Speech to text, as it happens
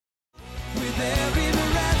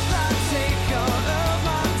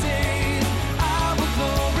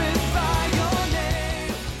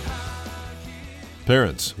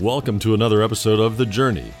Parents, welcome to another episode of The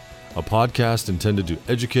Journey, a podcast intended to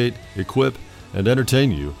educate, equip, and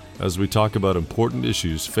entertain you as we talk about important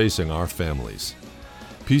issues facing our families.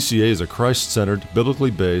 PCA is a Christ-centered, biblically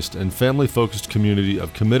based, and family-focused community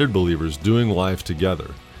of committed believers doing life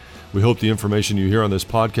together. We hope the information you hear on this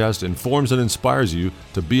podcast informs and inspires you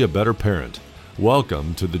to be a better parent.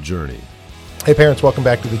 Welcome to The Journey. Hey parents, welcome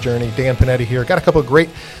back to The Journey. Dan Panetti here. Got a couple of great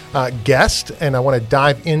guests, and I want to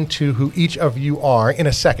dive into who each of you are in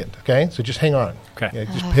a second, okay? So just hang on. Okay. Yeah,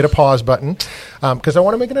 just hit a pause button because I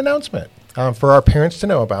want to make an announcement for our parents to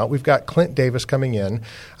know about. We've got Clint Davis coming in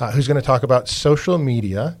who's going to talk about social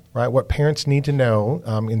media, right? What parents need to know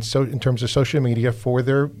in terms of social media for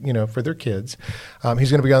their kids.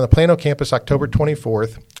 He's going to be on the Plano campus October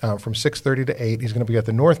 24th from 6:30 to 8. He's going to be at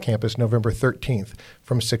the North campus November 13th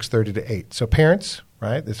from 6:30 to 8. So parents,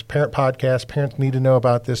 right? This parent podcast, parents need to know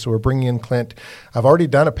about this, so we're bringing in Clint. I've already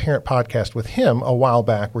done a parent podcast with him a while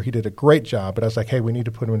back where he did a great job, but I was like, hey, we need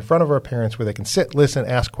to put him in front of our parents where they can sit, listen,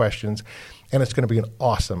 ask questions, and it's going to be an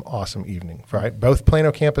awesome, awesome evening, right? Both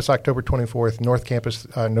Plano campus October 24th, North campus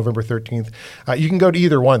November 13th. You can go to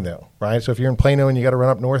either one, though, right? So if you're in Plano and you got to run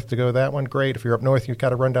up north to go to that one, great. If you're up north, you've got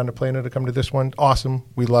to run down to Plano to come to this one. Awesome.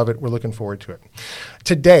 We love it. We're looking forward to it.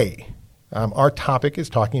 Today, our topic is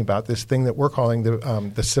talking about this thing that we're calling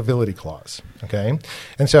the Civility Clause, okay?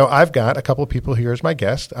 And so I've got a couple of people here as my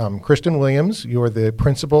guest. Kristen Williams, you're the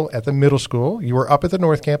principal at the middle school. You were up at the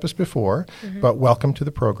North Campus before, but welcome to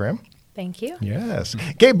the program. Thank you. Yes.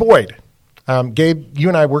 Gabe Boyd. Gabe, you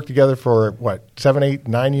and I worked together for, 7, 8,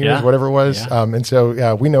 9 years, whatever it was. Yeah. And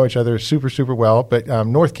so we know each other super, super well. But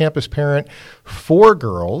North Campus parent, 4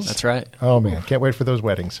 girls. That's right. Oh, man. Can't wait for those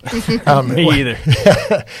weddings. Me either.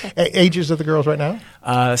 Ages of the girls right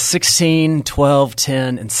now? 16, 12,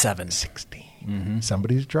 10, and 7. 16. Mm-hmm.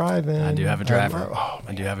 Somebody's driving. I do have a driver.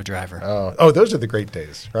 I do have a driver. Oh, those are the great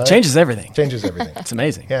days, right? Changes everything. Changes everything. It's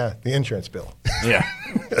amazing. Yeah, the insurance bill. Yeah.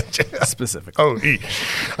 Specifically.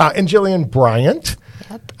 And Jillian Bryant,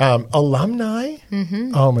 alumni.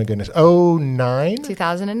 Mm-hmm. Oh, my goodness. 09?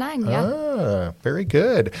 2009, yeah. Very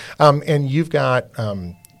good. And you've got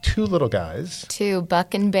 2 little guys. 2,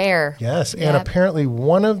 Buck and Bear. Yes, and apparently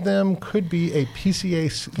one of them could be a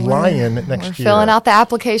PCA Lion next year. We're filling out the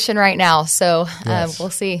application right now, so Yes. we'll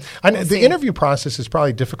see. The interview process is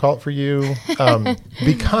probably difficult for you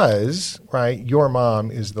because, right, your mom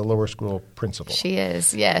is the lower school principal. She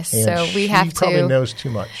is, yes. And so we have to. She probably knows too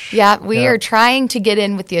much. Yeah, we are trying to get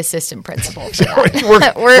in with the assistant principal. For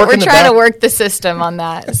that. We're trying to work the system on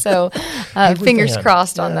that. So fingers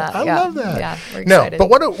crossed on that. I love that. Yeah, we're excited. No,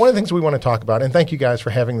 but one of the things we want to talk about, and thank you guys for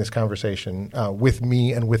having this conversation with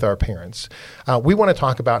me and with our parents. We want to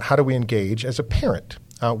talk about how do we engage as a parent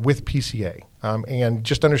with PCA, and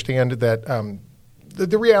just understand that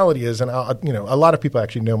the reality is, and a lot of people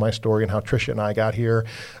actually know my story and how Tricia and I got here.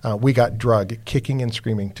 We got drugged, kicking and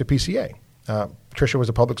screaming to PCA. Tricia was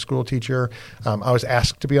a public school teacher. I was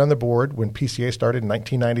asked to be on the board when PCA started in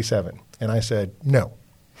 1997, and I said no.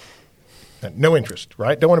 No interest,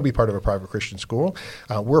 right? Don't want to be part of a private Christian school.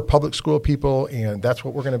 We're public school people, and that's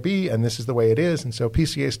what we're going to be, and this is the way it is. And so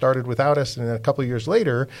PCA started without us, and then a couple of years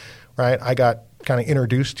later, right, I got kind of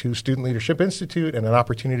introduced to Student Leadership Institute and an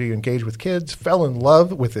opportunity to engage with kids, fell in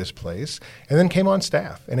love with this place, and then came on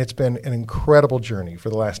staff. And it's been an incredible journey for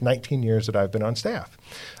the last 19 years that I've been on staff.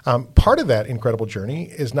 Part of that incredible journey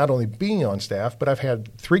is not only being on staff, but I've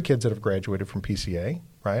had 3 kids that have graduated from PCA,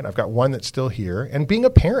 right? I've got one that's still here, and being a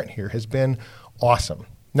parent here has been awesome.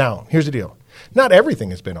 Now, here's the deal. Not everything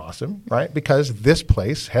has been awesome, right? Because this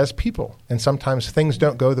place has people, and sometimes things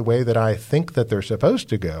don't go the way that I think that they're supposed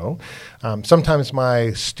to go. Sometimes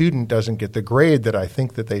my student doesn't get the grade that I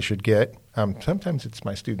think that they should get. Sometimes it's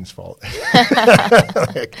my student's fault.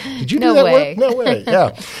 Like, did you do that work? No way.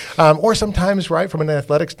 Yeah. Or sometimes, right, from an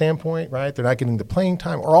athletic standpoint, right, they're not getting the playing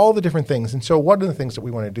time, or all the different things. And so one of the things that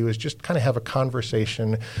we want to do is just kind of have a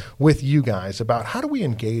conversation with you guys about how do we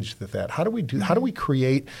engage with that? How do we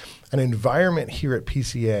create an environment here at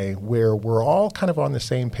PCA where we're all kind of on the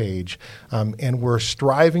same page, and we're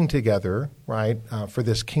striving together, right, for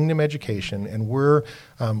this kingdom education, and we're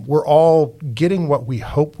all getting what we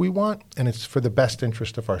hope we want, and it's for the best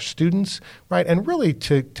interest of our students, right, and really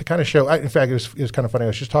to kind of show. In fact, it was kind of funny. I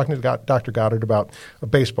was just talking to Dr. Goddard about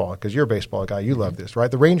baseball, because you're a baseball guy. You love this, right?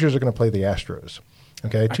 The Rangers are going to play the Astros.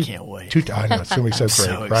 Okay, I can't wait. I know, it's going to be so great,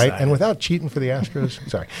 so right? excited. And without cheating for the Astros,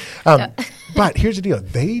 sorry. But here's the deal.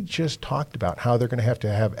 They just talked about how they're going to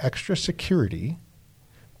have extra security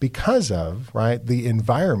because of, right, the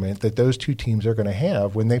environment that those two teams are going to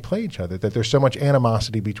have when they play each other, that there's so much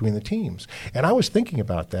animosity between the teams. And I was thinking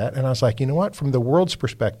about that, and I was like, you know what, from the world's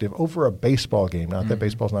perspective, over a baseball game, not that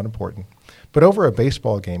baseball's not important, but over a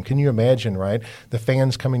baseball game, can you imagine, right, the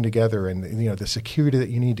fans coming together and, the security that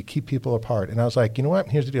you need to keep people apart? And I was like, you know what,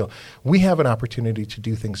 here's the deal. We have an opportunity to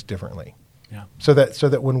do things differently. Yeah. So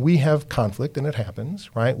that when we have conflict, and it happens,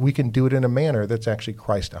 right, we can do it in a manner that's actually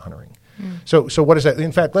Christ-honoring. So what is that?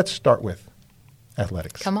 In fact, let's start with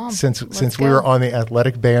athletics. Come on. Since we were on the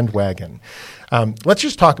athletic bandwagon. Let's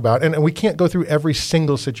just talk about, and we can't go through every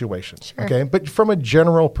single situation, Sure. okay? But from a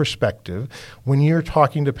general perspective, when you're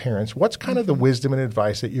talking to parents, what's kind of the wisdom and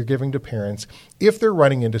advice that you're giving to parents if they're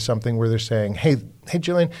running into something where they're saying, hey,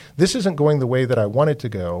 Jillian, this isn't going the way that I want it to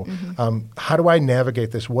go. How do I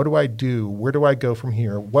navigate this? What do I do? Where do I go from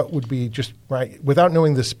here? What would be just, right, without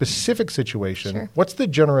knowing the specific situation, Sure. what's the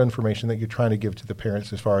general information that you're trying to give to the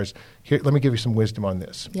parents as far as, here, let me give you some wisdom on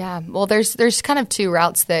this? Yeah, well, there's kind of two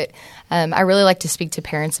routes that I really like to speak to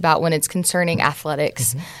parents about when it's concerning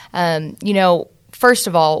athletics. First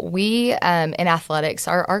of all, we in athletics,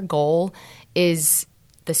 our goal is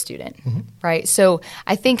the student, right? So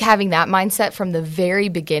I think having that mindset from the very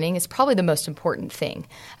beginning is probably the most important thing.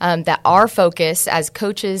 That our focus as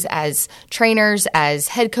coaches, as trainers, as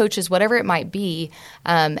head coaches, whatever it might be,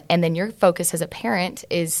 and then your focus as a parent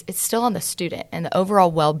it's still on the student and the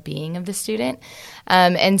overall well-being of the student.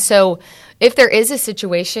 And so if there is a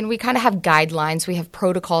situation, we kind of have guidelines, we have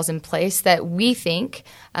protocols in place that we think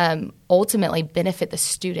ultimately benefit the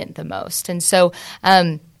student the most. And so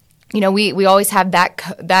we always have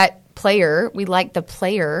that player. We like the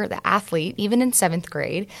player, the athlete, even in 7th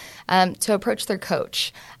grade, to approach their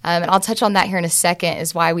coach. And I'll touch on that here in a second,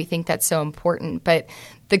 is why we think that's so important. But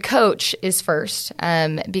the coach is first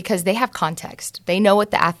because they have context. They know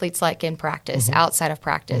what the athlete's like in practice, outside of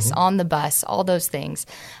practice, on the bus, all those things.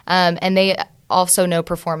 And they also know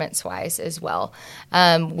performance-wise as well,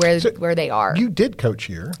 where they are. You did coach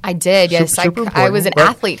here. I did, yes. Super I was an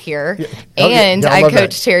athlete here, Yeah. and I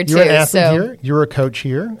coached here too. You're an athlete here. You're a coach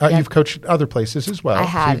here. Yep. You've coached other places as well. I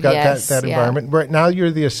have, so you've got yes, that environment. Right now, you're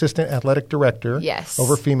the assistant athletic director Yes.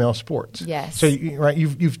 over female sports. Yes. So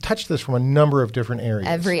you've touched this from a number of different areas.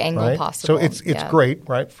 Every angle right? possible. So it's great,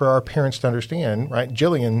 right, for our parents to understand, right?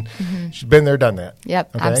 Jillian, she's been there, done that.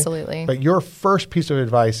 Yep, okay? absolutely. But your first piece of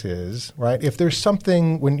advice is, right, if there's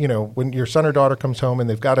something when your son or daughter comes home and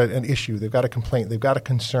they've got an issue, they've got a complaint, they've got a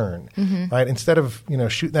concern, right? Instead of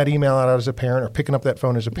shooting that email out as a parent or picking up that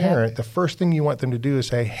phone as a parent, the first thing you want them to do is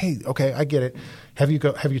say, "Hey, okay, I get it. Have you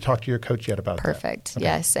talked to your coach yet about that?" Perfect. Okay.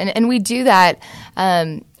 Yes, and we do that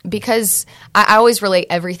because I always relate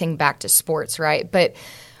everything back to sports, right? But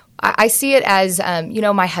I see it as,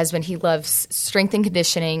 my husband, he loves strength and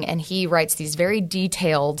conditioning, and he writes these very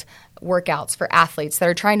detailed workouts for athletes that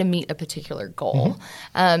are trying to meet a particular goal.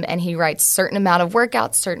 And he writes certain amount of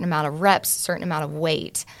workouts, certain amount of reps, certain amount of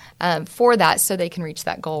weight for that so they can reach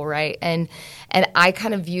that goal, right? And I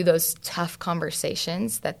kind of view those tough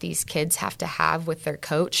conversations that these kids have to have with their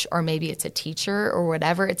coach, or maybe it's a teacher or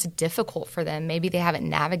whatever. It's difficult for them. Maybe they haven't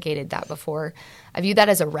navigated that before. I view that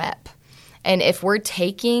as a rep. And if we're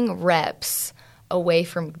taking reps away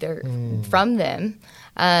from them,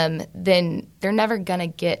 then they're never going to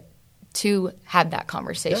get to have that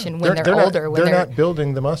conversation when they're older. They're not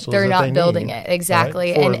building the muscles. They're not they building need, it,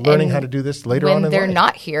 exactly. Right? For learning how to do this later on in life. When they're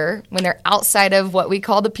not here, when they're outside of what we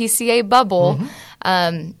call the PCA bubble,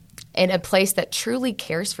 in a place that truly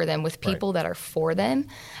cares for them with people that are for them,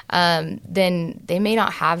 then they may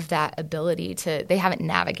not have that ability they haven't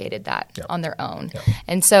navigated that on their own.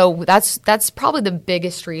 And so that's probably the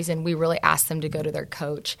biggest reason we really ask them to go to their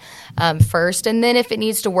coach first. And then if it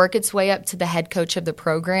needs to work its way up to the head coach of the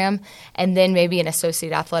program, and then maybe an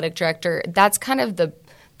associate athletic director, that's kind of the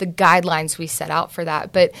guidelines we set out for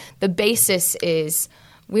that. But the basis is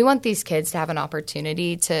we want these kids to have an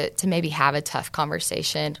opportunity to maybe have a tough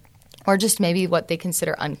conversation, or just maybe what they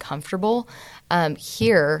consider uncomfortable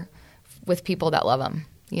here with people that love them,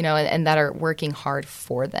 and that are working hard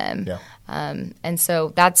for them. And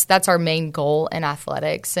so that's our main goal in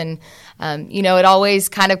athletics. And, it always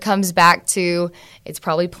kind of comes back to it's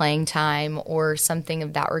probably playing time or something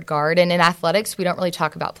of that regard. And in athletics, we don't really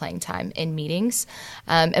talk about playing time in meetings.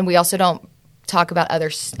 And we also don't talk about other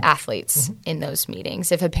athletes in those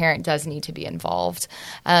meetings if a parent does need to be involved,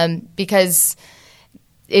 because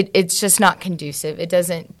it's just not conducive. It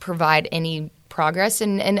doesn't provide any progress.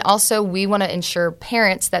 And also we want to ensure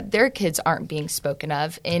parents that their kids aren't being spoken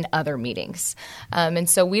of in other meetings. And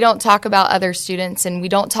so we don't talk about other students and we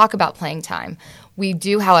don't talk about playing time. We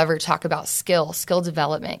do, however, talk about skill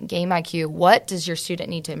development, game IQ. What does your student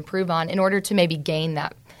need to improve on in order to maybe gain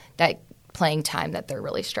that playing time that they're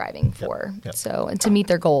really striving for? Yep. So, and to meet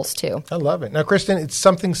their goals too. I love it. Now, Kristen, it's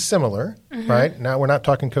something similar, right? Now we're not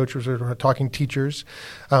talking coaches, we're talking teachers,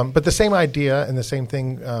 but the same idea and the same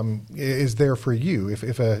thing is there for you.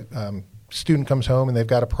 If a student comes home and they've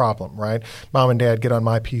got a problem, right? Mom and dad get on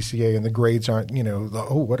my PCA and the grades aren't,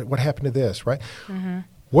 what happened to this, right?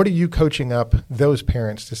 What are you coaching up those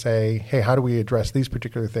parents to say, hey, how do we address these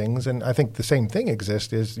particular things? And I think the same thing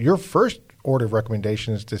exists is your first order of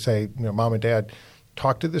recommendation is to say, mom and dad,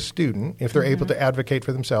 talk to the student if they're able to advocate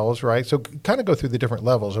for themselves, right? So kind of go through the different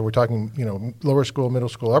levels. Or we're talking, lower school, middle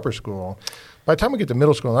school, upper school. By the time we get to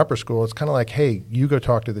middle school and upper school, it's kind of like, hey, you go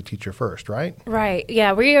talk to the teacher first, right? Right.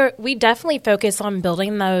 Yeah, we definitely focus on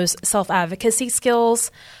building those self-advocacy skills,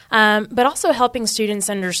 but also helping students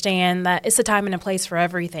understand that it's a time and a place for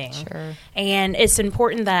everything. Sure. And it's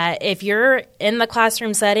important that if you're in the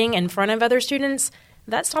classroom setting in front of other students,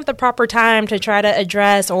 that's not the proper time to try to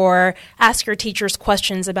address or ask your teachers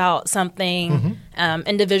questions about something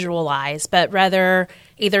individualized, but rather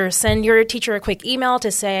either send your teacher a quick email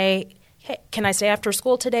to say, hey, can I stay after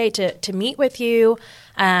school today to meet with you,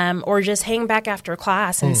 or just hang back after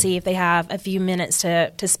class and see if they have a few minutes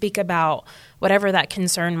to speak about whatever that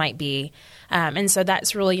concern might be. And so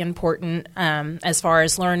that's really important as far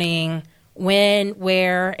as learning when,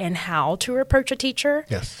 where, and how to approach a teacher.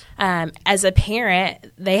 Yes. As a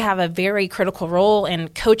parent, they have a very critical role in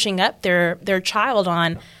coaching up their child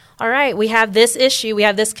on, all right, we have this issue, we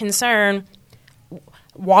have this concern.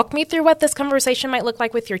 Walk me through what this conversation might look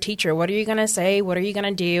like with your teacher. What are you going to say? What are you going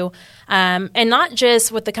to do? And not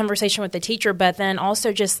just with the conversation with the teacher, but then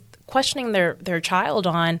also just questioning their child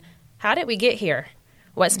on how did we get here?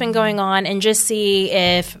 What's been going on? And just see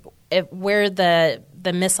if where the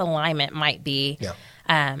misalignment might be. Yeah.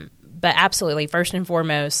 But absolutely, first and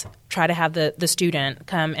foremost, try to have the student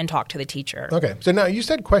come and talk to the teacher. Okay. So now you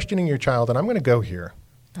said questioning your child, and I'm going to go here.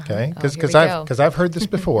 Okay. Here we go. Because I've heard this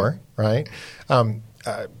before, right?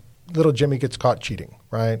 Little Jimmy gets caught cheating,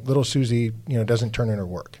 right? Little Susie, doesn't turn in her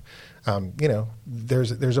work.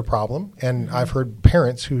 There's a problem, and I've heard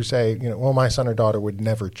parents who say, well, my son or daughter would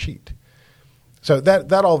never cheat. So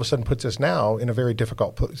that all of a sudden puts us now in a very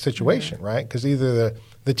difficult situation, right? Because either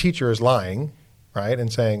the teacher is lying, right,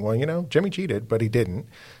 and saying, well, Jimmy cheated, but he didn't,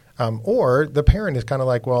 or the parent is kind of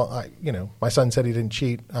like, well, my son said he didn't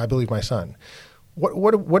cheat. I believe my son.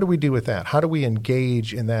 What do we do with that? How do we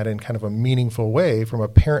engage in that in kind of a meaningful way from a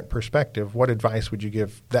parent perspective? What advice would you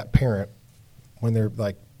give that parent when they're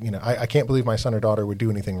like, I can't believe my son or daughter would do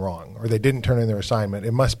anything wrong, or they didn't turn in their assignment.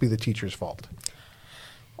 It must be the teacher's fault.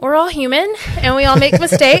 We're all human, and we all make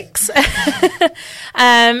mistakes.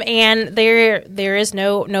 And there is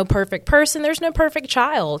no perfect person. There's no perfect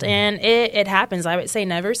child, and it happens. I would say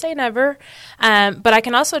never say never. But I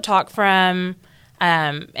can also talk from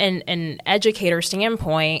an educator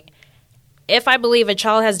standpoint. If I believe a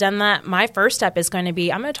child has done that, my first step is going to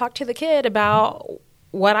be I'm going to talk to the kid about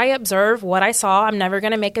what I observed, what I saw. I'm never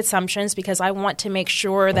going to make assumptions because I want to make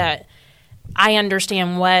sure that I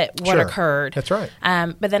understand what Sure. occurred. That's right.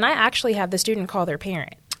 But then I actually have the student call their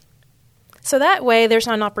parent. So that way there's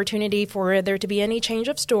not an opportunity for there to be any change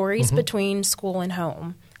of stories between school and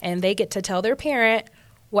home. And they get to tell their parent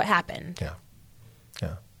what happened. Yeah.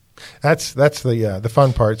 That's the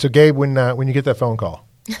fun part. So Gabe, when you get that phone call.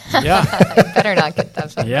 Yeah. Better not get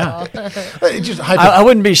that phone Yeah. call. I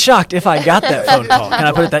wouldn't be shocked if I got that phone call. Can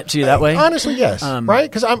I put it to you that way? Honestly, yes. Right?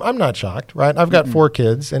 Because I'm not shocked, right? I've got 4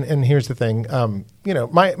 kids, and here's the thing.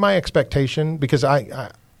 My expectation, because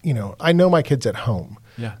I know my kids at home.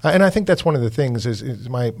 Yeah. And I think that's one of the things is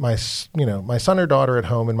my son or daughter at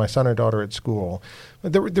home and my son or daughter at school.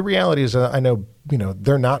 The reality is I know,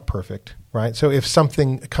 they're not perfect. Right. So if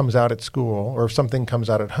something comes out at school or if something comes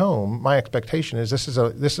out at home, my expectation is this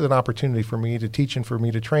is an opportunity for me to teach and for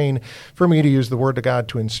me to train, for me to use the Word of God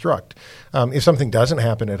to instruct. If something doesn't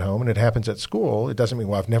happen at home and it happens at school, it doesn't mean,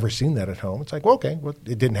 well, I've never seen that at home. It's like, well, okay, well,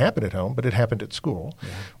 it didn't happen at home, but it happened at school. Yeah.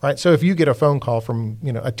 Right. So if you get a phone call from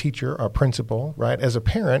a teacher or a principal, right, as a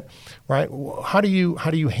parent, right, how do you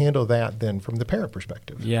handle that then from the parent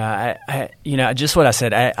perspective? Yeah, I just what I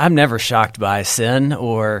said, I'm never shocked by sin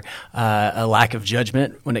or a lack of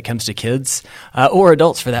judgment when it comes to kids or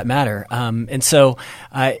adults for that matter. And so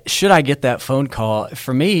should I get that phone call?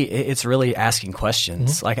 For me, it's really asking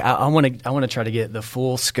questions. Like I want to try to get the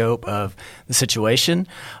full scope of the situation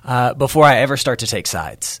before I ever start to take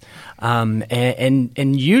sides.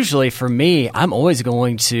 And usually for me, I'm always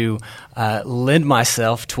going to lend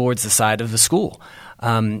myself towards the side of the school.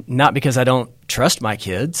 Not because I don't trust my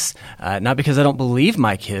kids, not because I don't believe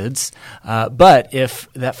my kids, but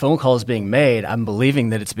if that phone call is being made, I'm believing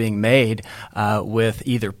that it's being made with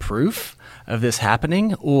either proof of this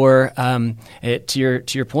happening or to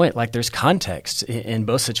your point, like there's context in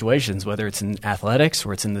both situations, whether it's in athletics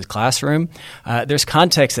or it's in the classroom. There's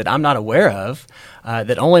context that I'm not aware of,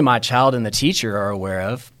 that only my child and the teacher are aware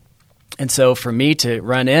of. And so for me to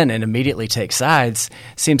run in and immediately take sides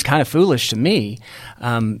seems kind of foolish to me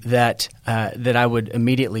that I would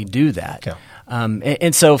immediately do that. Yeah.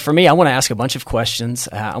 And so for me, I want to ask a bunch of questions.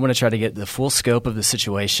 I want to try to get the full scope of the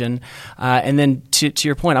situation. And then to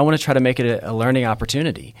your point, I want to try to make it a learning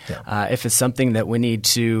opportunity. Yeah. If it's something that we need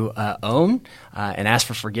to own and ask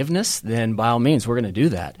for forgiveness, then by all means, we're going to do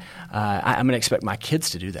that. I'm going to expect my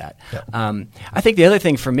kids to do that. Yeah. I think the other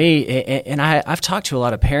thing for me, and I've talked to a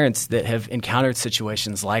lot of parents that have encountered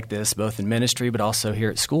situations like this, both in ministry but also here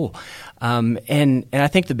at school. And I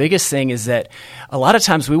think the biggest thing is that a lot of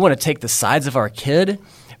times we want to take the sides of our kid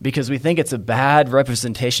because we think it's a bad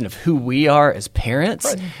representation of who we are as parents.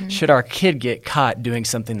 Right. Mm-hmm. Should our kid get caught doing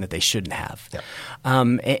something that they shouldn't have? Yeah.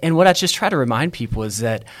 And what I just try to remind people is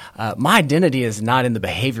that my identity is not in the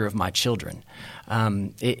behavior of my children.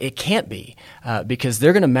 It can't be because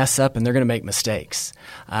they're going to mess up and they're going to make mistakes.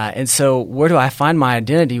 And so where do I find my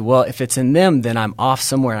identity? Well, if it's in them, then I'm off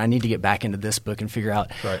somewhere and I need to get back into this book and figure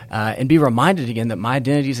out and be reminded again that my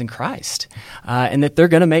identity is in Christ and that they're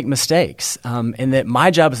going to make mistakes and that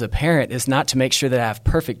my job as a parent is not to make sure that I have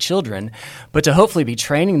perfect children, but to hopefully be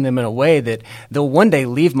training them in a way that they'll one day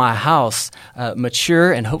leave my house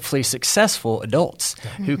mature and hopefully successful adults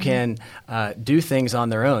who can do things on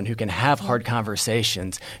their own, who can have hard conversations,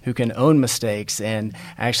 who can own mistakes and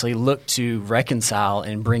actually look to reconcile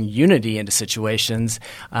and bring unity into situations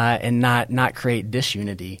and not create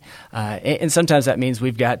disunity. And sometimes that means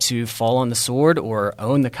we've got to fall on the sword or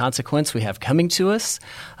own the consequence we have coming to us.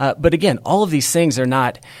 But again, all of these things they're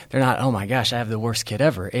not, oh my gosh, I have the worst kid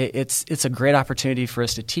ever. It's a great opportunity for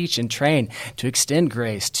us to teach and train, to extend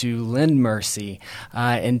grace, to lend mercy,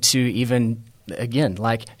 and to even, again,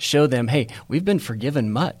 like show them, hey, we've been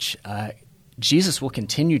forgiven much. Jesus will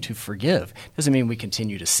continue to forgive. Doesn't mean we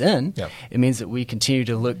continue to sin. Yeah. It means that we continue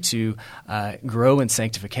to look to grow in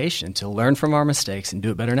sanctification, to learn from our mistakes and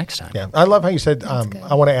do it better next time. Yeah, I love how you said,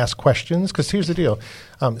 I want to ask questions, because here's the deal.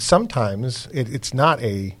 Sometimes it's not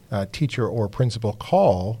a teacher or principal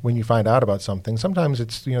call when you find out about something. Sometimes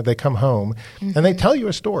it's, they come home and they tell you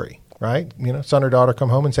a story, right? Son or daughter come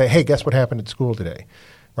home and say, hey, guess what happened at school today?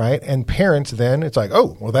 Right, and parents then it's like,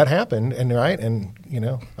 oh, well, that happened, and right, and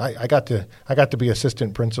I got to be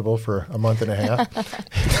assistant principal for a month and a half,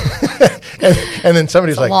 and then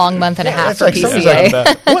somebody's it's like, a long month and a half for like, PCA.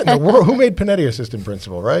 Like, what in the world? Who made Panetti assistant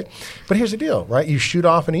principal? Right, but here's the deal, right? You shoot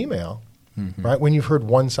off an email. Mm-hmm. Right, when you've heard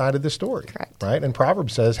one side of the story. Correct. Right, and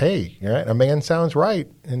Proverbs says, hey, right, a man sounds right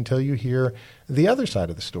until you hear the other side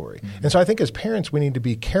of the story. Mm-hmm. And so I think as parents, we need to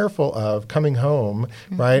be careful of coming home,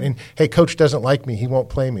 right, and hey, coach doesn't like me, he won't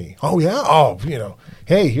play me. Oh yeah,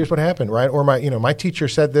 hey, here's what happened, right? Or my teacher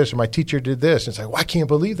said this, or my teacher did this. And it's like, well, I can't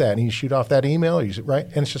believe that. And you shoot off that email, right?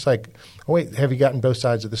 And it's just like, oh wait, have you gotten both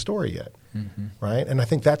sides of the story yet? Mm-hmm. Right? And I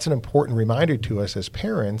think that's an important reminder to us as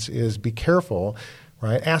parents is be careful.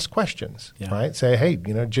 Right, ask questions. Yeah. Right, say, hey,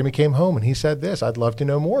 Jimmy came home and he said this. I'd love to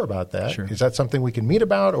know more about that. Sure. Is that something we can meet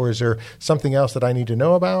about, or is there something else that I need to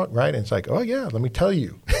know about? Right, and it's like, oh yeah, let me tell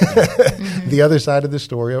you the other side of the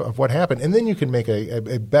story of what happened, and then you can make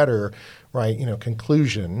a better, right,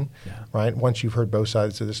 conclusion. Yeah. Right, once you've heard both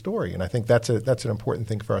sides of the story, and I think that's an important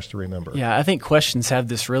thing for us to remember. Yeah, I think questions have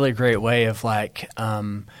this really great way of like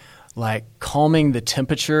calming the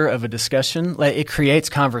temperature of a discussion. Like it creates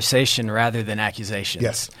conversation rather than accusations.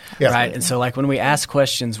 Yes. Yeah. Right. And so like when we ask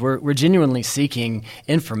questions, we're genuinely seeking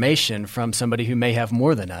information from somebody who may have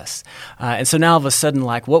more than us. And so now all of a sudden,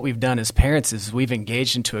 like what we've done as parents is we've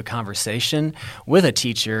engaged into a conversation with a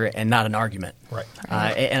teacher and not an argument. Right.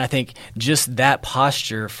 And I think just that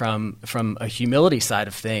posture from a humility side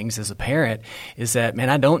of things as a parent is that, man,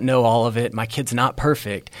 I don't know all of it. My kid's not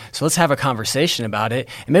perfect. So let's have a conversation about it.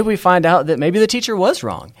 And maybe we find out that maybe the teacher was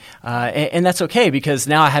wrong. And that's okay, because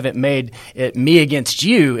now I haven't made it me against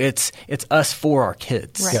you. It's us for our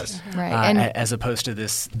kids. Right. Yes. Right. As opposed to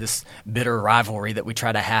this bitter rivalry that we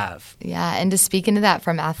try to have. Yeah, and to speak into that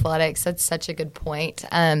from athletics, that's such a good point.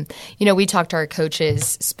 We talk to our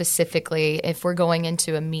coaches specifically if we're going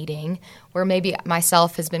into a meeting where maybe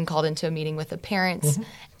myself has been called into a meeting with the parents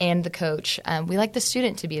and the coach. We like the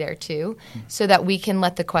student to be there too, so that we can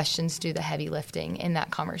let the questions do the heavy lifting in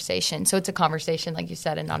that conversation. So it's a conversation, like you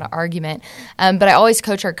said, and not an argument. But I always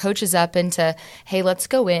coach our coaches up into, hey, let's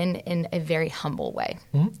go in a very humble way.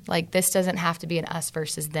 Like, this doesn't have to be an us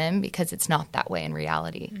versus them, because it's not that way in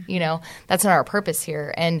reality. That's not our purpose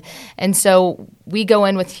here. And so we go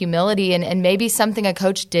in with humility, and maybe something a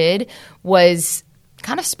coach did was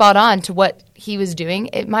kind of spot on to what he was doing.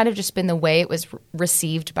 It might have just been the way it was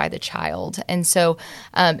received by the child. And so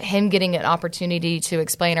him getting an opportunity to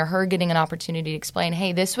explain, or her getting an opportunity to explain,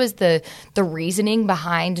 hey, this was the reasoning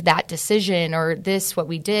behind that decision, or this, what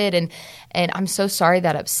we did. And I'm so sorry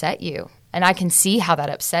that upset you. And I can see how that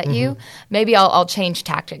upset you. Maybe I'll change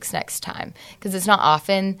tactics next time, because it's not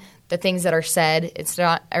often the things that are said. It's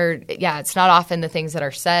not often the things that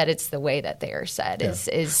are said. It's the way that they are said is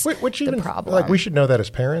the problem. Like, we should know that as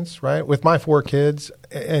parents, right? With my 4 kids,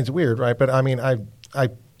 and it's weird, right? But I mean, I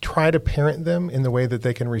try to parent them in the way that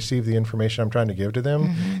they can receive the information I'm trying to give to them.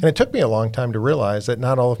 And it took me a long time to realize that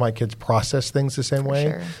not all of my kids process things the same way.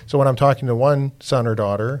 Sure. So when I'm talking to one son or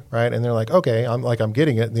daughter, right, and they're like, okay, I'm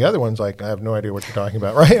getting it. And the other one's like, I have no idea what you're talking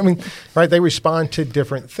about, right? I mean, right, they respond to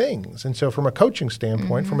different things. And so from a coaching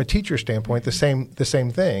standpoint, from a teacher standpoint, the same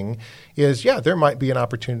thing is, there might be an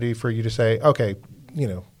opportunity for you to say, okay,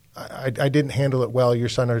 I didn't handle it well. Your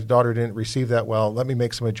son or daughter didn't receive that well. Let me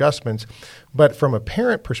make some adjustments. But from a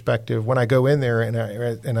parent perspective, when I go in there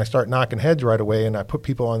and I start knocking heads right away, and I put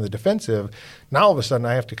people on the defensive, now all of a sudden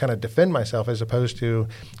I have to kind of defend myself, as opposed to,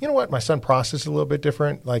 you know what, my son processes a little bit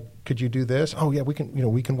different. Like, could you do this? Oh yeah, we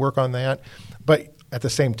can work on that. But at the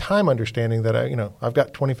same time, understanding that I've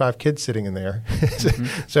got 25 kids sitting in there.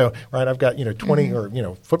 So right, I've got 20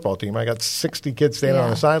 or football team. I got 60 kids standing on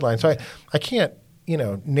the sideline. So I can't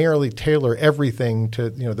narrowly tailor everything to,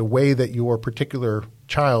 the way that your particular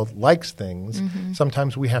child likes things.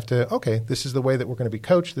 Sometimes we have to, okay, this is the way that we're going to be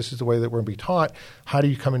coached. This is the way that we're going to be taught. How do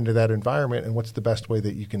you come into that environment, and what's the best way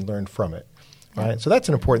that you can learn from it? Right. So that's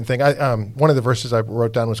an important thing. One of the verses I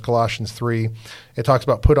wrote down was Colossians 3. It talks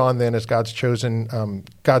about, put on then as God's chosen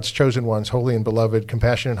ones, holy and beloved,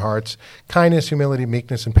 compassionate hearts, kindness, humility,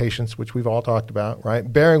 meekness, and patience, which we've all talked about,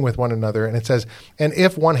 right? Bearing with one another. And it says, and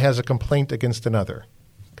if one has a complaint against another,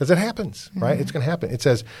 because it happens, right? It's going to happen. It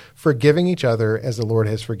says, forgiving each other as the Lord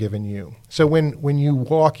has forgiven you. So when you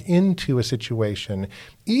walk into a situation,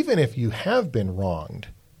 even if you have been wronged,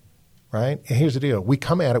 right? And here's the deal. We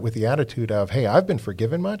come at it with the attitude of, hey, I've been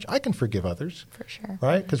forgiven much. I can forgive others. For sure.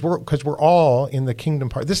 Right? Because we're all in the kingdom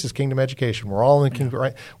part. This is kingdom education. We're all in the kingdom,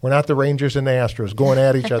 right? We're not the Rangers and the Astros going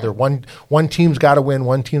at each other. One team's got to win,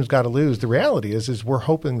 one team's got to lose. The reality is we're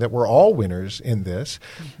hoping that we're all winners in this,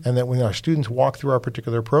 and that when our students walk through our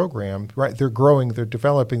particular program, right, they're growing, they're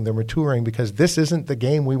developing, they're maturing, because this isn't the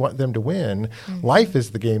game we want them to win. Life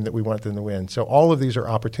is the game that we want them to win. So all of these are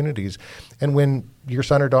opportunities. And when your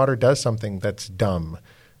son or daughter does something that's dumb,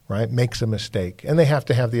 right, makes a mistake, and they have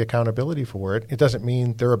to have the accountability for it. It doesn't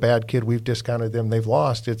mean they're a bad kid, we've discounted them, they've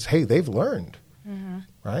lost. It's, hey, they've learned,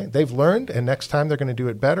 right? They've learned, and next time they're going to do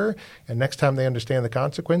it better, and next time they understand the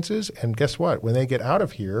consequences. And guess what? When they get out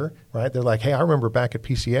of here, right, they're like, hey, I remember back at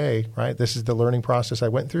PCA, right, this is the learning process I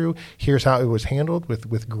went through. Here's how it was handled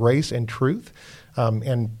with grace and truth.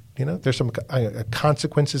 And there's some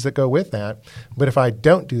consequences that go with that. But if I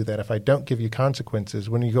don't do that, if I don't give you consequences,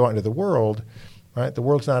 when you go out into the world, right, the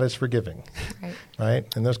world's not as forgiving, right?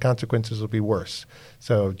 And those consequences will be worse.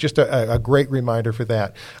 So just a great reminder for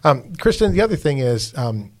that. Kristen, the other thing is,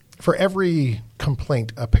 for every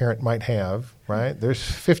complaint a parent might have, right, there's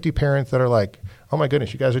 50 parents that are like, oh my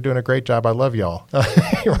goodness, you guys are doing a great job. I love y'all,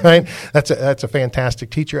 right? That's a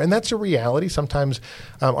fantastic teacher. And that's a reality. Sometimes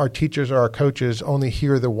our teachers or our coaches only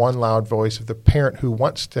hear the one loud voice of the parent who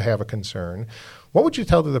wants to have a concern. What would you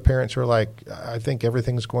tell to the parents who are like, I think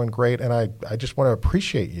everything's going great, and I just want to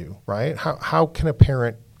appreciate you, right? How can a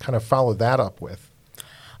parent kind of follow that up with?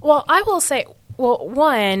 Well, I will say,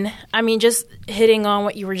 one, I mean, just hitting on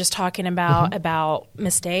what you were just talking about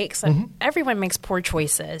mistakes. Everyone makes poor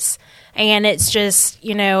choices. And it's just,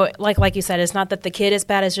 like you said, it's not that the kid is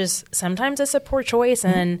bad. It's just sometimes it's a poor choice.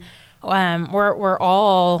 And we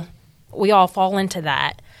all fall into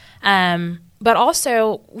that. But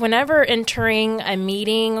also, whenever entering a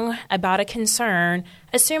meeting about a concern,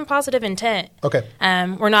 assume positive intent. Okay.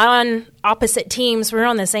 We're not on opposite teams. We're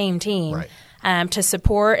on the same team. Right. To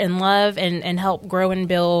support and love and help grow and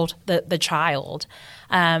build the child.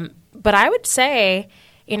 But I would say,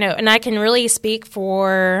 and I can really speak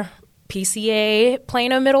for PCA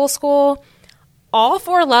Plano Middle School, all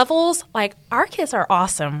 4 levels, like, our kids are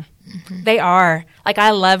awesome. Mm-hmm. They are. Like,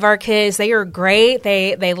 I love our kids. They are great.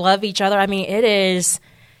 They love each other. I mean, it is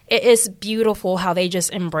beautiful how they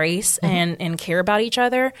just embrace and care about each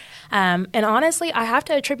other. And honestly, I have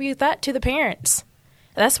to attribute that to the parents.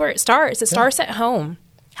 That's where it starts. It starts at home.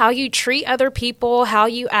 How you treat other people, how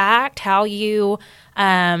you act, how you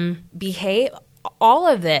behave, all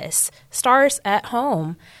of this starts at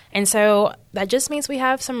home. And so that just means we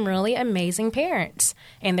have some really amazing parents,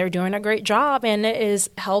 and they're doing a great job, and it is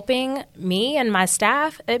helping me and my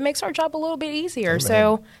staff. It makes our job a little bit easier. Amen.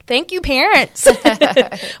 So thank you, parents.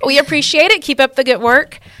 We appreciate it. Keep up the good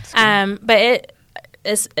work. But it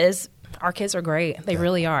is our kids are great. They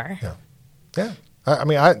really are. Yeah. I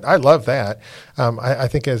mean, I love that. I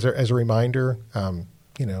think as a reminder,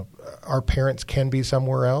 our parents can be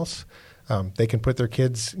somewhere else. They can put their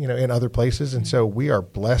kids, in other places. And so we are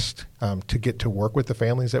blessed to get to work with the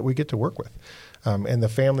families that we get to work with. And the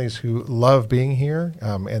families who love being here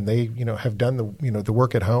and they, have done the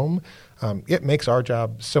work at home, it makes our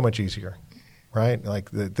job so much easier, right?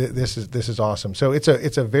 Like this is awesome. So it's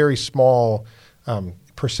a very small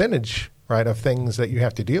percentage, right, of things that you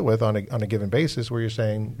have to deal with on a given basis where you're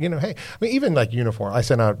saying, hey, I mean, even like uniform, I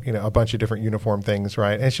sent out, a bunch of different uniform things,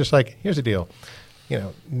 right? And it's just like, here's the deal.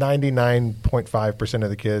 99.5% of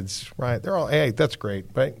the kids, right? They're all, hey, that's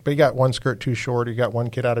great. But you got one skirt too short, you got one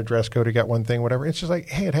kid out of dress code, you got one thing, whatever. It's just like,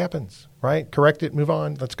 hey, it happens, right? Correct it, move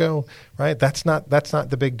on, let's go, right? That's not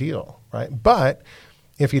the big deal, right? But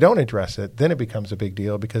if you don't address it, then it becomes a big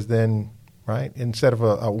deal because then, right, instead of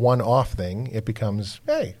a one-off thing, it becomes,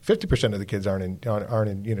 hey, 50% of the kids aren't in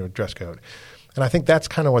dress code. And I think that's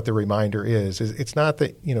kind of what the reminder is it's not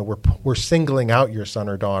that, we're singling out your son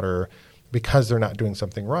or daughter because they're not doing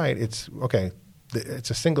something right. It's, okay,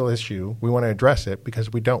 it's a single issue. We want to address it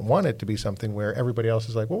because we don't want it to be something where everybody else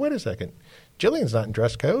is like, well, wait a second. Jillian's not in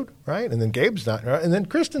dress code, right? And then Gabe's not, and then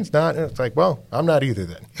Kristen's not. And it's like, well, I'm not either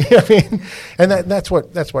then. I mean, and that's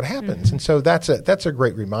what happens. Mm-hmm. And so that's a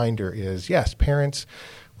great reminder is, yes, parents,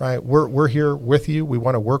 right, we're here with you. We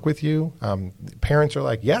want to work with you. Parents are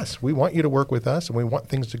like, yes, we want you to work with us, and we want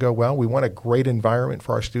things to go well. We want a great environment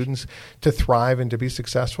for our students to thrive and to be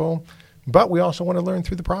successful. But we also want to learn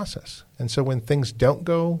through the process. And so when things don't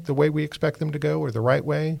go the way we expect them to go or the right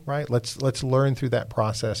way, right, let's learn through that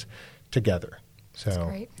process together.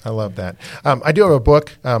 So I love that. I do have a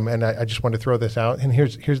book, and I just want to throw this out. And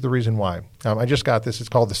here's the reason why. I just got this. It's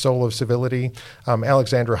called The Soul of Civility.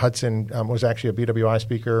 Alexandra Hudson was actually a BWI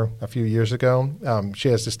speaker a few years ago. She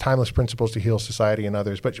has this timeless principles to heal society and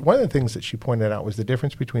others. But one of the things that she pointed out was the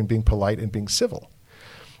difference between being polite and being civil.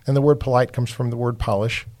 And the word polite comes from the word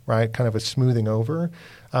polish, right? Kind of a smoothing over.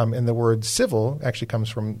 And the word civil actually comes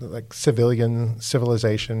from like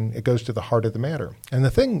civilization. It goes to the heart of the matter. And the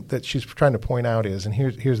thing that she's trying to point out is, and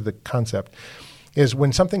here's the concept, is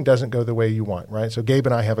when something doesn't go the way you want, right? So Gabe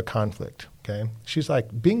and I have a conflict, okay? She's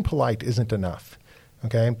like, being polite isn't enough,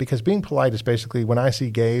 okay? Because being polite is basically when I see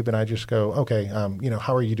Gabe and I just go, okay,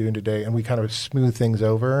 how are you doing today? And we kind of smooth things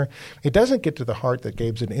over. It doesn't get to the heart that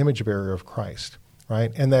Gabe's an image bearer of Christ.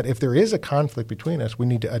 Right? And that if there is a conflict between us, we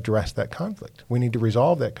need to address that conflict. We need to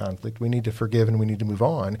resolve that conflict. We need to forgive and we need to move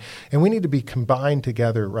on. And we need to be combined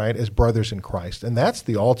together, right, as brothers in Christ. And that's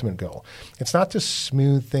the ultimate goal. It's not to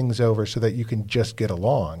smooth things over so that you can just get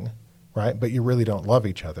along, right, but you really don't love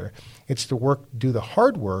each other. It's to do the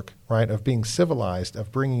hard work, right, of being civilized,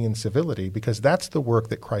 of bringing in civility, because that's the work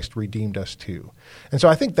that Christ redeemed us to. And so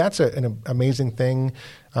I think that's an amazing thing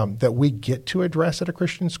that we get to address at a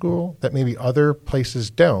Christian school that maybe other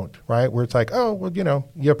places don't, right, where it's like, oh, well,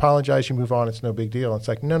 you apologize, you move on, it's no big deal. It's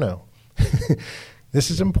like, no.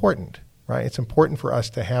 This is important. Right? It's important for us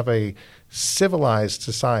to have a civilized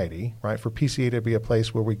society, right? For PCA to be a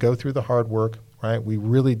place where we go through the hard work, right? We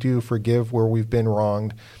really do forgive where we've been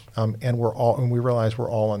wronged, and we realize we're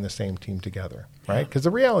all on the same team together, right? Because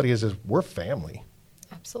the reality is we're family.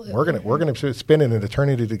 Absolutely. We're gonna spend an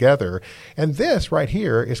eternity together, and this right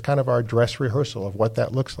here is kind of our dress rehearsal of what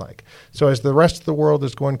that looks like. So as the rest of the world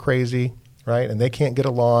is going crazy, right, and they can't get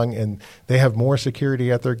along and they have more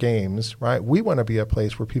security at their games, right, we want to be a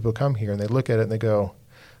place where people come here and they look at it and they go,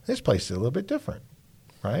 this place is a little bit different,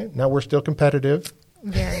 right? Now we're still competitive.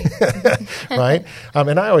 Very. Right?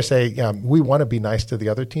 And I always say we want to be nice to the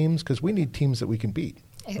other teams because we need teams that we can beat.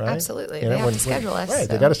 Right? Absolutely. They have to schedule us. Right. So.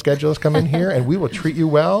 They got to schedule us, come in here, and we will treat you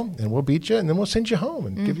well, and we'll beat you, and then we'll send you home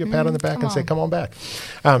and give you a pat on the back and say, come on back.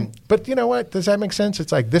 But you know what? Does that make sense?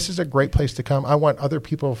 It's like, this is a great place to come. I want other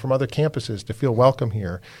people from other campuses to feel welcome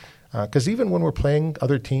here. Because even when we're playing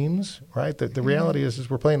other teams, right, the reality is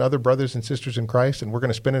we're playing other brothers and sisters in Christ, and we're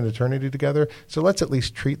going to spend an eternity together. So let's at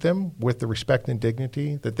least treat them with the respect and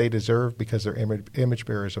dignity that they deserve because they're image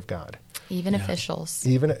bearers of God. Even officials.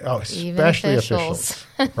 Especially officials.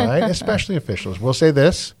 Right? Especially officials. We'll say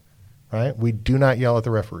this, right? We do not yell at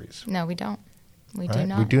the referees. No, we don't. We right? do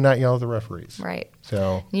not. We do not yell at the referees. Right.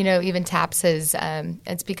 So, even TAPS has,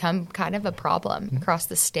 it's become kind of a problem across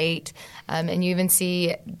the state. And you even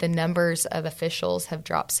see the numbers of officials have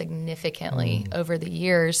dropped significantly over the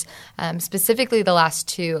years, specifically the last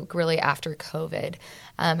two, really after COVID.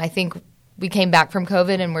 I think we came back from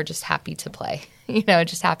COVID and we're just happy to play,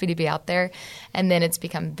 just happy to be out there. And then it's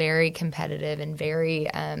become very competitive and very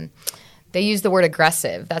they use the word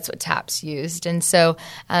aggressive. That's what TAPS used. And so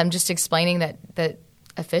just explaining that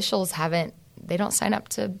officials they don't sign up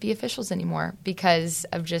to be officials anymore because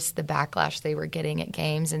of just the backlash they were getting at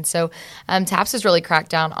games. And so TAPS has really cracked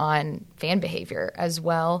down on fan behavior as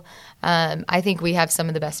well. I think we have some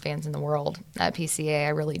of the best fans in the world at PCA. I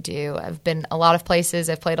really do. I've been a lot of places.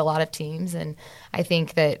 I've played a lot of teams. And I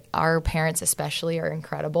think that our parents especially are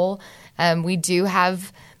incredible. We do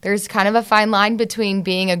have – there's kind of a fine line between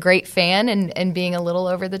being a great fan and being a little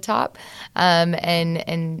over the top.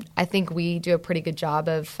 And I think we do a pretty good job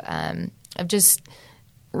of just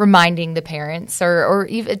reminding the parents, or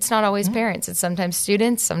even, it's not always parents, it's sometimes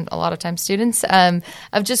students, a lot of times students,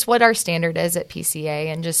 of just what our standard is at PCA,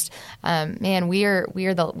 and just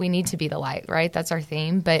we need to be the light, right? That's our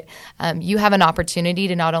theme. But you have an opportunity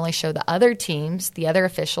to not only show the other teams, the other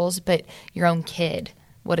officials, but your own kid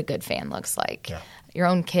what a good fan looks like. Yeah. Your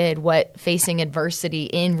own kid, what facing adversity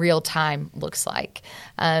in real time looks like.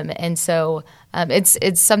 And so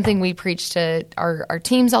it's something we preach to our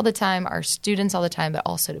teams all the time, our students all the time, but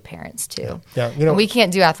also to parents too. Yeah. We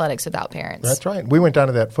can't do athletics without parents. That's right. We went down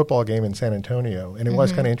to that football game in San Antonio, and it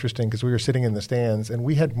was kind of interesting because we were sitting in the stands, and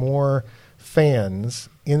we had more fans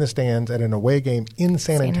in the stands at an away game in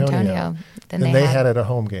San Antonio than they had at a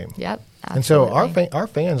home game. Yep. Absolutely. And so our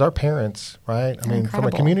fans, our parents, right? I mean, from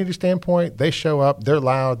a community standpoint, they show up, they're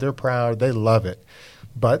loud, they're proud, they love it.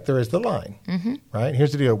 But there is the line, right?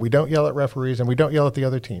 Here's the deal. We don't yell at referees, and we don't yell at the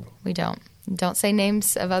other team. We don't. Don't say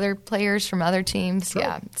names of other players from other teams. Right.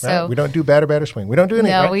 Yeah. Right? So we don't do batter swing. We don't do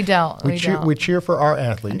anything. No, right? we don't. We cheer for our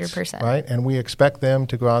athletes. 100%. Right? And we expect them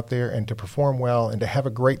to go out there and to perform well and to have a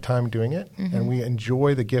great time doing it. And we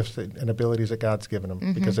enjoy the gifts and abilities that God's given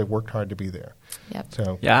them because they've worked hard to be there. Yep.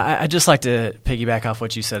 So I'd just like to piggyback off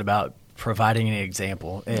what you said about providing an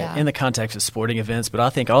example in the context of sporting events, but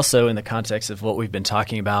I think also in the context of what we've been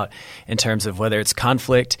talking about in terms of whether it's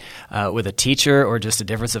conflict with a teacher or just a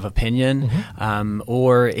difference of opinion,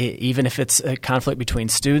 or even if it's a conflict between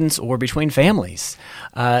students or between families,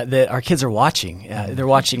 that our kids are watching. They're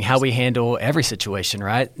watching how we handle every situation,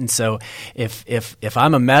 right? And so if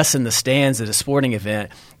I'm a mess in the stands at a sporting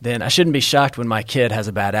event, then I shouldn't be shocked when my kid has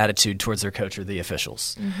a bad attitude towards their coach or the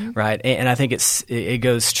officials, right? And I think it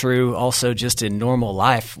goes true also just in normal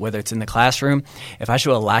life, whether it's in the classroom. If I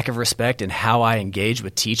show a lack of respect in how I engage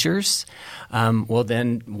with teachers, well,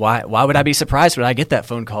 then why would I be surprised when I get that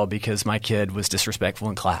phone call because my kid was disrespectful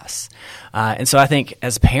in class? And so I think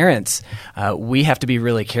as parents, we have to be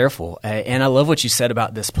really careful. And I love what you said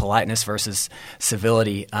about this politeness versus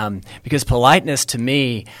civility, because politeness to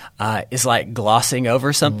me is like glossing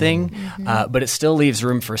over something, but it still leaves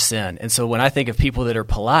room for sin. And so when I think of people that are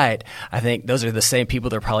polite, I think those are the same people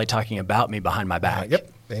that are probably talking about me behind my back.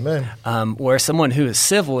 Yep. Amen. Where someone who is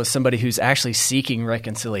civil is somebody who's actually seeking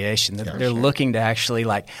reconciliation. They're looking to actually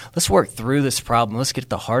let's work through this problem. Let's get to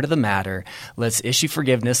the heart of the matter. Let's issue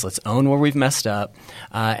forgiveness. Let's own where we've messed up,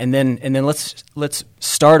 and then let's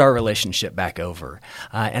start our relationship back over.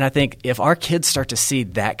 And I think if our kids start to see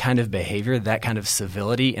that kind of behavior, that kind of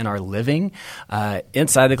civility in our living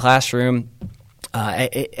inside the classroom,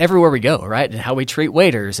 everywhere we go, right? And how we treat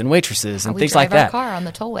waiters and waitresses and things like that. We drive our car on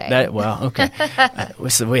the tollway. Okay.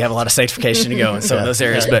 So we have a lot of sanctification to go in some of those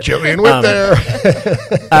areas. But Jillian went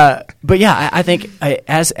there. But yeah, I think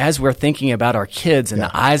as we're thinking about our kids and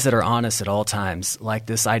the eyes that are on us at all times, like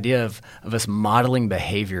this idea of us modeling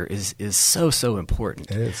behavior is so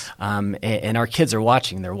important. It is. And our kids are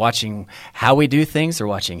watching. They're watching how we do things. They're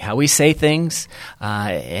watching how we say things.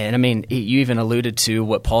 And I mean, you even alluded to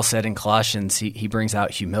what Paul said in Colossians. He he brings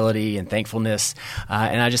out humility and thankfulness.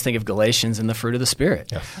 And I just think of Galatians and the fruit of the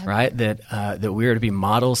Spirit, right? That we are to be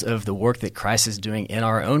models of the work that Christ is doing in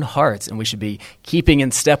our own hearts, and we should be keeping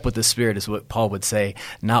in step with the Spirit, is what Paul would say,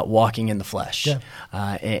 not walking in the flesh.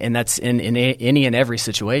 And that's in any and every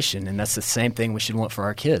situation. And that's the same thing we should want for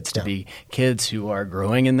our kids, to be kids who are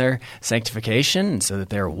growing in their sanctification, and so that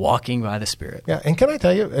they're walking by the Spirit. Yeah, and can I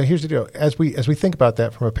tell you, here's the deal. As we think about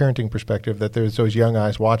that from a parenting perspective, that there's those young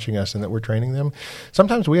eyes watching us and that we're training them,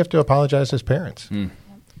 sometimes we have to apologize as parents.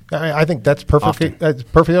 I think that's perfectly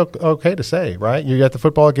okay to say, right? You're at the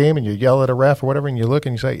football game and you yell at a ref or whatever, and you look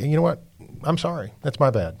and you say, you know what, I'm sorry. That's my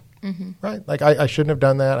bad. Right? Like, I shouldn't have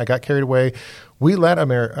done that. I got carried away. We let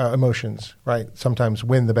emotions, right, sometimes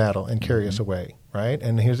win the battle and carry us away, right?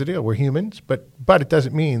 And here's the deal. We're humans, but it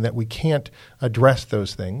doesn't mean that we can't address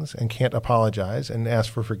those things and can't apologize and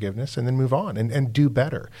ask for forgiveness and then move on and do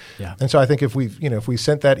better. And so I think if we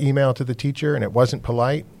sent that email to the teacher and it wasn't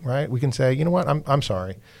polite, right, we can say, you know what, I'm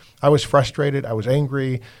sorry. I was frustrated. I was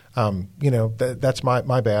angry. That's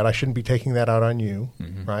my bad. I shouldn't be taking that out on you,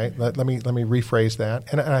 right? Let me rephrase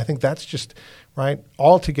that. And I think that's just, right,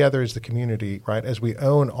 all together as the community, right, as we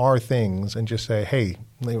own our things and just say, hey,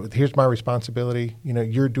 here's my responsibility.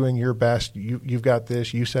 You're doing your best. You've got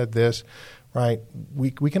this. You said this, right?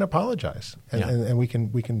 We can apologize and we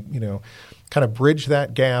can kind of bridge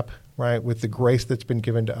that gap, right, with the grace that's been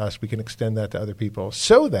given to us. We can extend that to other people,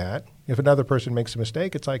 so that if another person makes a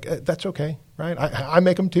mistake, it's like, that's okay, right? I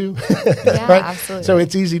make them too. Yeah, right? Absolutely. So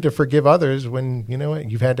it's easy to forgive others when,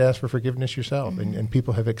 you've had to ask for forgiveness yourself, and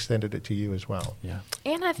people have extended it to you as well.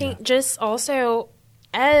 And I think just also,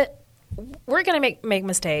 we're going to make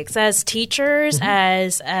mistakes as teachers,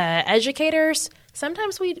 as educators.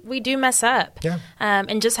 Sometimes we do mess up.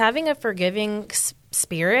 And just having a forgiving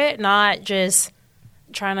spirit, not just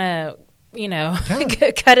trying to,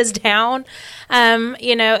 cut us down.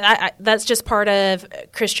 That's just part of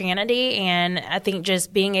Christianity. And I think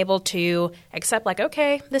just being able to accept, like,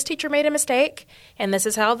 okay, this teacher made a mistake and this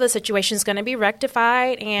is how the situation is going to be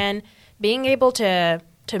rectified, and being able to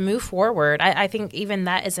move forward. I think even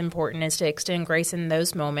that is important, is to extend grace in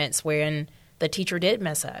those moments when the teacher did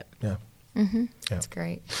mess up. That's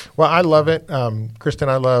great. Well, I love it. Kristen,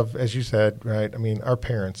 I love, as you said, right, I mean, our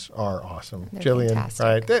parents are awesome. They're Jillian,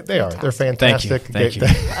 fantastic. right, they are. They're fantastic. Thank you.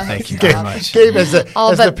 Thank you very much. Gabe, as the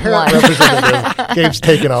parent representative, Gabe's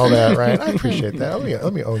taken all that, right? I appreciate that.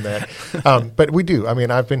 Let me own that. But we do. I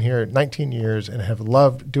mean, I've been here 19 years and have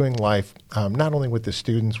loved doing life, not only with the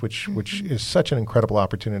students, which is such an incredible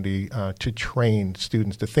opportunity to train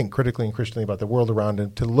students to think critically and Christianly about the world around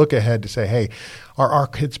them, to look ahead to say, hey, are our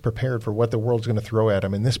kids prepared for what the world's going to throw at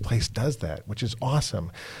them? And this place does that, which is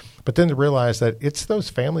awesome. But then to realize that it's those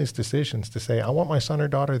families' decisions to say, I want my son or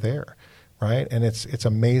daughter there, right? And it's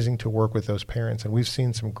amazing to work with those parents. And we've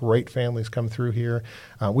seen some great families come through here.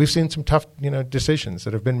 We've seen some tough, decisions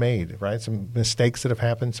that have been made, right? Some mistakes that have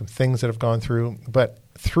happened, some things that have gone through. But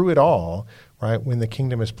through it all, right, when the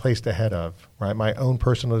kingdom is placed ahead of, right, my own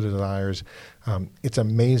personal desires, it's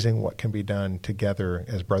amazing what can be done together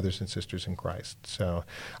as brothers and sisters in Christ. So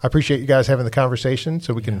I appreciate you guys having the conversation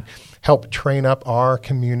so we can help train up our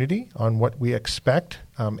community on what we expect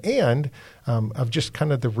and of just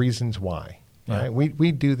kind of the reasons why. Right?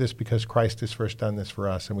 We do this because Christ has first done this for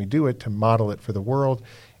us, and we do it to model it for the world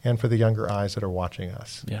and for the younger eyes that are watching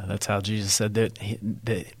us. Yeah, that's how Jesus said that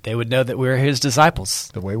they would know that we're his disciples.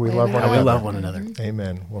 The way we love one another. We love one another.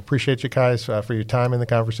 Amen. Well, appreciate you guys for your time in the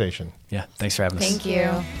conversation. Yeah, thanks for having us. Thank you.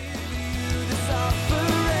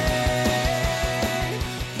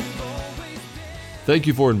 Thank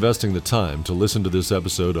you for investing the time to listen to this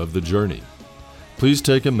episode of The Journey. Please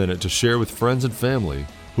take a minute to share with friends and family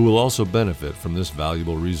who will also benefit from this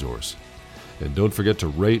valuable resource. And don't forget to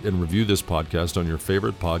rate and review this podcast on your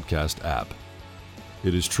favorite podcast app.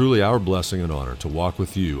 It is truly our blessing and honor to walk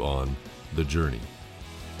with you on The Journey.